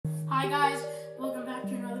Hi guys, welcome back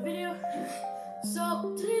to another video.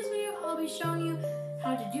 So today's video I'll be showing you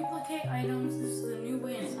how to duplicate items. This is a new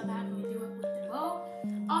way and I'm happy to do it with the bow.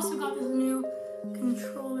 Also got this new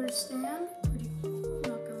controller stand. Pretty cool,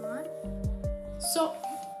 not gonna lie. So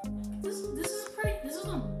this is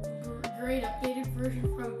a great updated version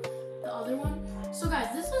from the other one. So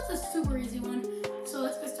guys, this is a super easy one. So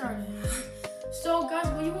let's get started. So guys,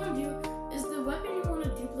 what you want to do is the weapon you want to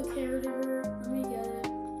duplicate or whatever. Let me get it.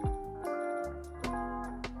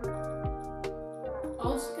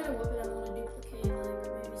 I'll just get a weapon I want to duplicate,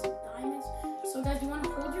 like maybe some diamonds. So guys, you want to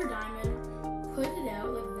hold your diamond, put it out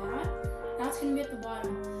like that. That's gonna be at the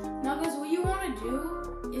bottom. Now guys, what you want to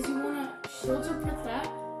do is you want to shield or press that,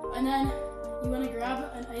 and then you want to grab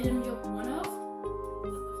an item you have one of,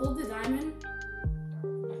 hold the diamond,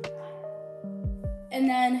 and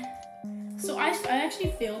then. So I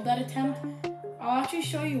actually failed that attempt. I'll actually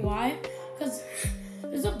show you why, because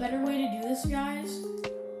there's a better way to do this, guys.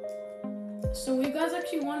 So what you guys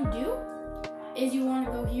actually want to do is you want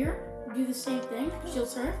to go here, do the same thing, shield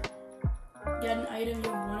surf, get an item you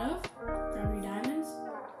have one of, grab your diamonds,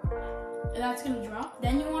 and that's going to drop.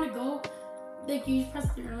 Then you want to go, like you just press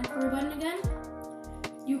the inventory button again,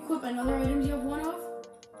 you equip another item you have one of,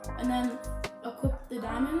 and then equip the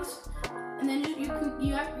diamonds. And then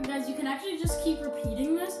you guys can actually just keep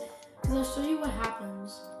repeating this because I'll show you what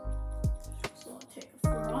happens. So I'll take a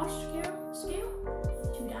frost scale,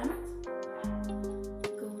 2 diamonds,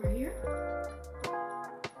 go over here,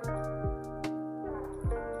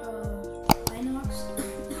 Inox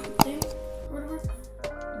thing, or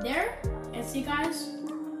whatever, there, and see guys,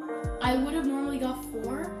 I would have normally got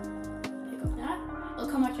 4, pick up that,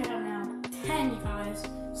 look how much I have now, 10 you guys,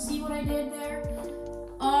 see what I did there?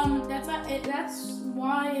 That's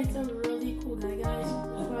why it's a really cool guy, guys.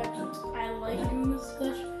 But I like doing this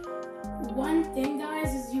glitch. One thing,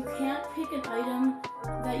 guys, is you can't pick an item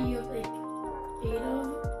that you have like 8 of,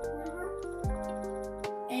 whatever.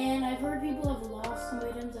 And I've heard people have lost some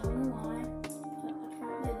items. I don't know why, but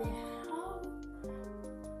apparently they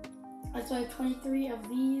have. So I have 23 of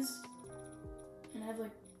these, and I have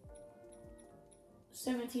like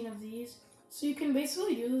 17 of these. So you can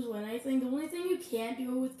basically do this with anything. The only thing you can't do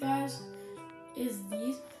it with, guys, is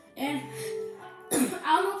these. And I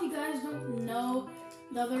don't know if you guys don't know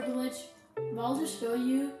the other glitch, but I'll just show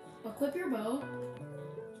you. Equip your bow.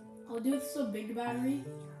 I'll do this with a big battery.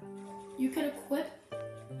 You can equip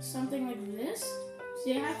something like this.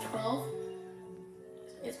 See, I have 12.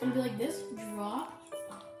 It's gonna be like this. Drop.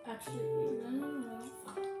 Actually, no.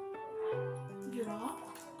 Drop.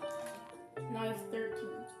 Now I have 13.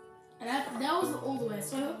 And that was the old way.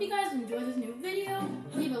 So I hope you guys enjoyed this new video.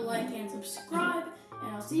 Leave a like and subscribe.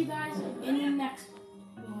 And I'll see you guys in the next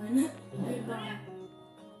one. Goodbye.